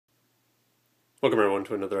Welcome everyone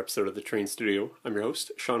to another episode of the Train Studio. I'm your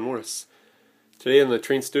host, Sean Morris. Today in the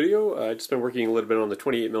Train Studio, I've just been working a little bit on the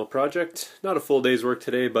 28mm project. Not a full day's work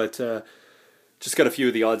today, but just got a few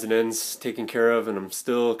of the odds and ends taken care of, and I'm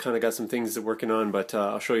still kind of got some things working on, but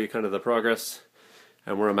I'll show you kind of the progress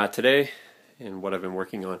and where I'm at today and what I've been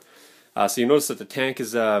working on. So you notice that the tank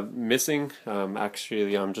is missing.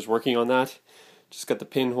 Actually, I'm just working on that. Just got the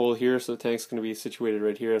pinhole here, so the tank's going to be situated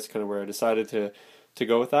right here. That's kind of where I decided to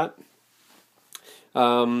go with that.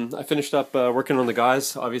 I finished up working on the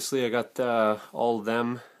guys. Obviously, I got all of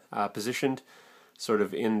them positioned, sort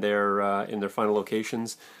of in their final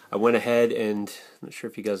locations. I went ahead and I'm not sure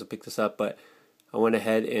if you guys will pick this up, but I went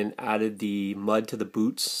ahead and added the mud to the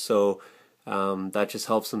boots, so that just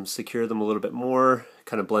helps them secure them a little bit more.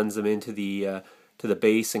 Kind of blends them into the to the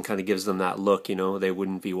base and kind of gives them that look. You know, they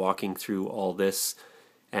wouldn't be walking through all this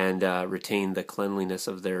and retain the cleanliness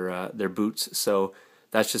of their boots. So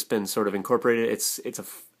that's just been sort of incorporated. It's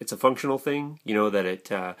a functional thing, you know, that it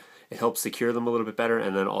helps secure them a little bit better,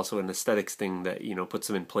 and then also an aesthetics thing that, you know, puts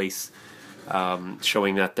them in place,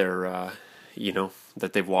 showing that they're you know,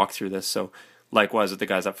 that they've walked through this. So likewise with the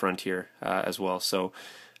guys up front here as well. So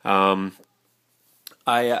I've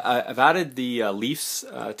added the leaves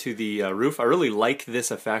to the roof. I really like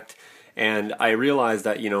this effect. And I realized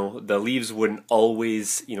that, you know, the leaves wouldn't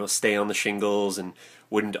always, you know, stay on the shingles and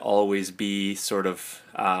wouldn't always be sort of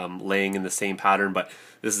laying in the same pattern, but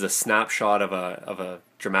this is a snapshot of a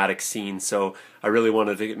dramatic scene. So I really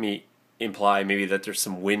wanted to imply maybe that there's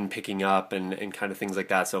some wind picking up and kind of things like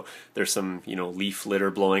that. So there's some, you know, leaf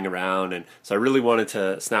litter blowing around, and so I really wanted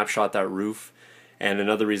to snapshot that roof. And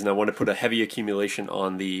another reason I want to put a heavy accumulation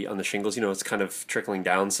on the shingles. You know, it's kind of trickling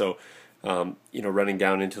down, so you know, running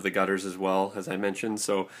down into the gutters as well, as I mentioned.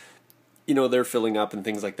 So, you know, they're filling up and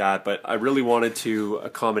things like that. But I really wanted to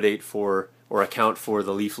accommodate for or account for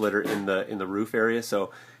the leaf litter in the roof area.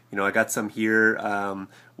 So, you know, I got some here.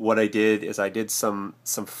 What I did is I did some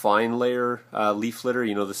fine layer leaf litter.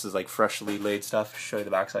 You know, this is like freshly laid stuff. Show you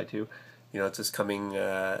the backside too. You know, it's just coming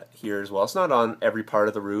here as well. It's not on every part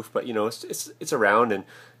of the roof, but you know, it's around, and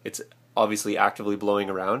it's obviously actively blowing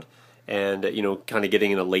around. And you know, kind of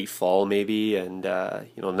getting in a late fall maybe, and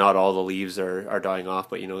you know, not all the leaves are dying off,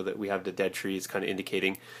 but you know that we have the dead trees, kind of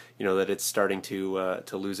indicating, you know, that it's starting to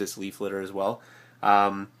lose its leaf litter as well.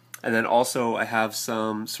 And then also I have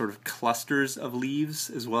some sort of clusters of leaves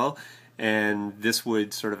as well, and this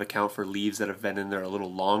would sort of account for leaves that have been in there a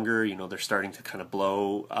little longer. You know, they're starting to kind of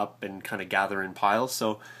blow up and kind of gather in piles.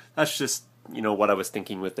 So that's just, you know, what I was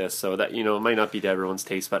thinking with this. So that, you know, it might not be to everyone's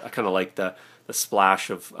taste, but I kind of like the splash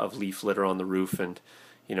of leaf litter on the roof, and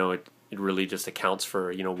you know, it really just accounts for,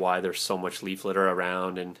 you know, why there's so much leaf litter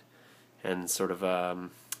around, and sort of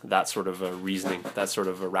that sort of a reasoning, that sort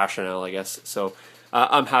of a rationale, I guess. So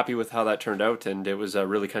I'm happy with how that turned out, and it was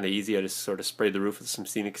really kind of easy. I just sort of sprayed the roof with some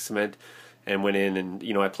scenic cement and went in, and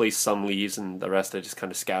you know, I placed some leaves, and the rest I just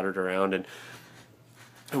kind of scattered around. And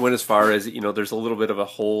I went as far as, you know, there's a little bit of a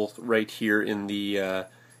hole right here in the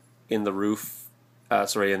roof,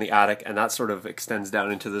 in the attic, and that sort of extends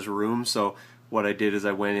down into this room. So what I did is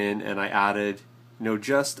I went in and I added, you know,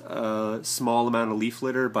 just a small amount of leaf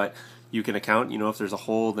litter, but you can account, you know, if there's a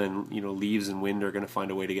hole, then, you know, leaves and wind are going to find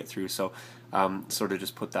a way to get through. So sort of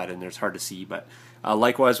just put that in there. It's hard to see, but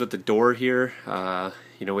likewise with the door here,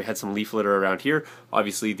 you know, we had some leaf litter around here.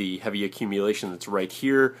 Obviously the heavy accumulation that's right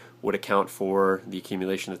here would account for the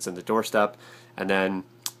accumulation that's in the doorstep, and then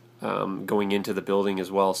going into the building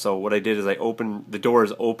as well. So what I did is I opened, the door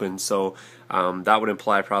is open, so that would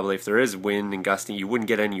imply probably if there is wind and gusting, you wouldn't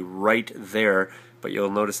get any right there, but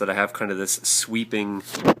you'll notice that I have kind of this sweeping,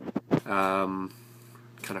 kind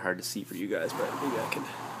of hard to see for you guys, but maybe I can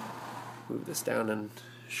move this down and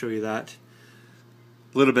show you that.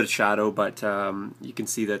 A little bit of shadow, but you can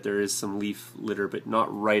see that there is some leaf litter, but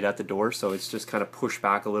not right at the door, so it's just kind of pushed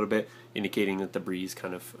back a little bit, indicating that the breeze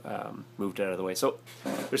kind of moved it out of the way. So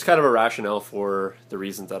there's kind of a rationale for the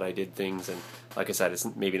reasons that I did things, and like I said, it's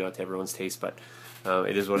maybe not to everyone's taste, but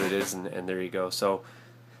it is what it is, and there you go. So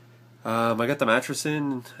I got the mattress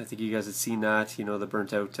in. I think you guys had seen that, you know, the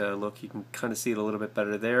burnt out look. You can kind of see it a little bit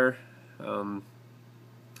better there.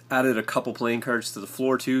 Added a couple playing cards to the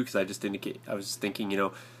floor too, because I was thinking, you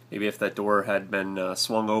know, maybe if that door had been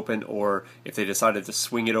swung open, or if they decided to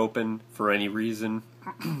swing it open for any reason,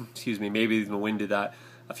 excuse me, maybe the wind did that,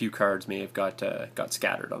 a few cards may have got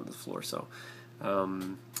scattered on the floor. So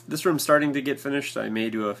this room's starting to get finished. I may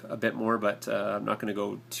do a bit more, but I'm not going to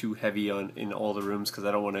go too heavy in all the rooms, because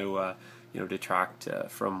I don't want to you know, detract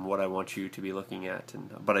from what I want you to be looking at.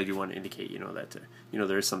 But I do want to indicate, you know, that you know,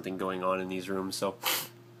 there is something going on in these rooms. So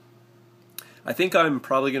I think I'm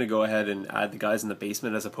probably going to go ahead and add the guys in the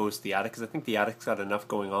basement as opposed to the attic, because I think the attic's got enough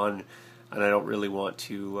going on, and I don't really want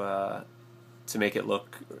to make it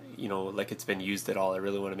look, you know, like it's been used at all. I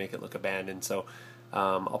really want to make it look abandoned, so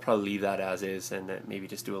I'll probably leave that as is, and maybe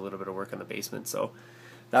just do a little bit of work on the basement. So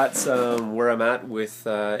that's where I'm at with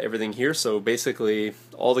everything here. So basically,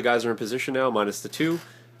 all the guys are in position now, minus the two.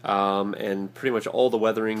 And pretty much all the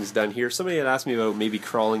weathering's done here. Somebody had asked me about maybe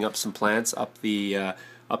crawling up some plants up the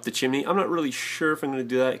chimney. I'm not really sure if I'm going to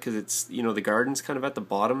do that, because it's, you know, the garden's kind of at the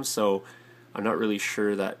bottom, so I'm not really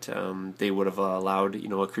sure that they would have allowed, you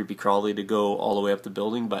know, a creepy crawly to go all the way up the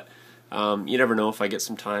building. But you never know. If I get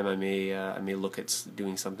some time, I may look at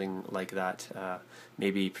doing something like that.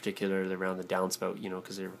 Maybe particularly around the downspout, you know,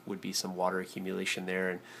 because there would be some water accumulation there,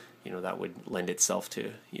 and you know that would lend itself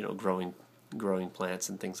to, you know, growing plants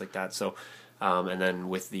and things like that. So and then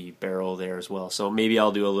with the barrel there as well, so maybe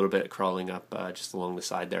I'll do a little bit of crawling up just along the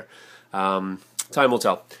side there. Time will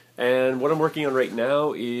tell. And what I'm working on right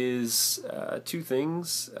now is two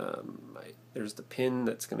things. There's the pin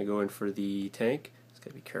that's going to go in for the tank. Just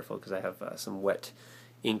gotta be careful because I have some wet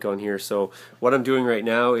ink on here. So what I'm doing right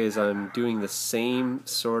now is I'm doing the same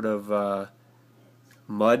sort of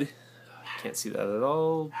mud. I can't see that at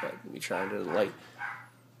all, but let me try under the light.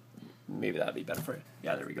 Maybe that'd be better for you.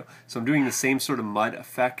 Yeah, there we go. So I'm doing the same sort of mud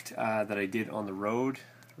effect that I did on the road.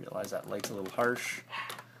 Realize that light's a little harsh.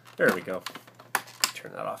 There we go.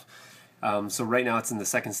 Turn that off. So right now it's in the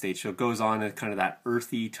second stage. So it goes on at kind of that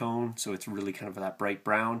earthy tone. So it's really kind of that bright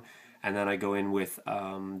brown. And then I go in with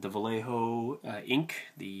the Vallejo ink.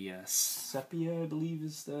 The sepia, I believe,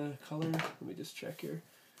 is the color. Let me just check here.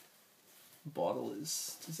 Bottle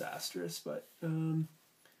is disastrous, but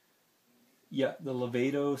yeah, the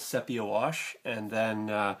Levato Sepia Wash, and then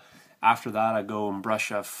after that I go and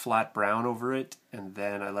brush a flat brown over it, and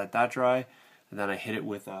then I let that dry, and then I hit it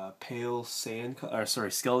with a pale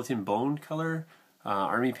skeleton bone color,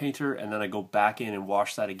 Army Painter, and then I go back in and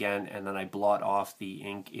wash that again, and then I blot off the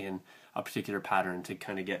ink in a particular pattern to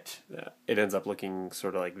kind of get, it ends up looking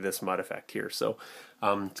sort of like this mud effect here. So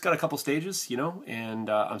it's got a couple stages, you know, and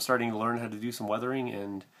I'm starting to learn how to do some weathering,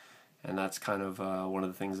 and that's kind of one of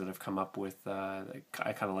the things that I've come up with. I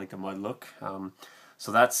kind of like the mud look.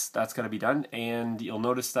 So that's got to be done. And you'll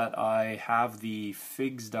notice that I have the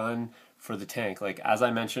figs done for the tank. Like, as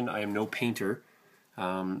I mentioned, I am no painter.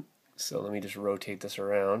 So let me just rotate this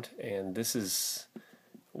around. And this is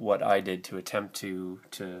what I did to attempt to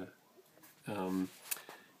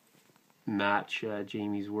match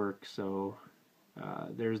Jamie's work. So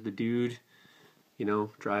there's the dude, you know,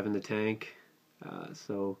 driving the tank.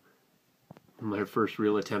 So my first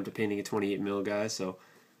real attempt at painting a 28 mil guy, so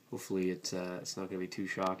hopefully it's not going to be too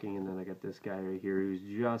shocking. And then I got this guy right here who's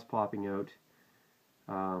just popping out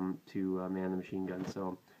to man the machine gun.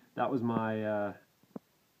 So that was my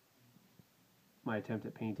my attempt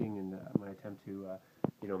at painting, and my attempt to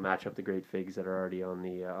you know, match up the great figs that are already on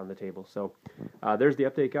the table. So there's the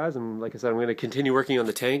update, guys. And like I said, I'm going to continue working on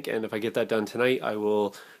the tank, and if I get that done tonight, I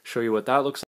will show you what that looks like.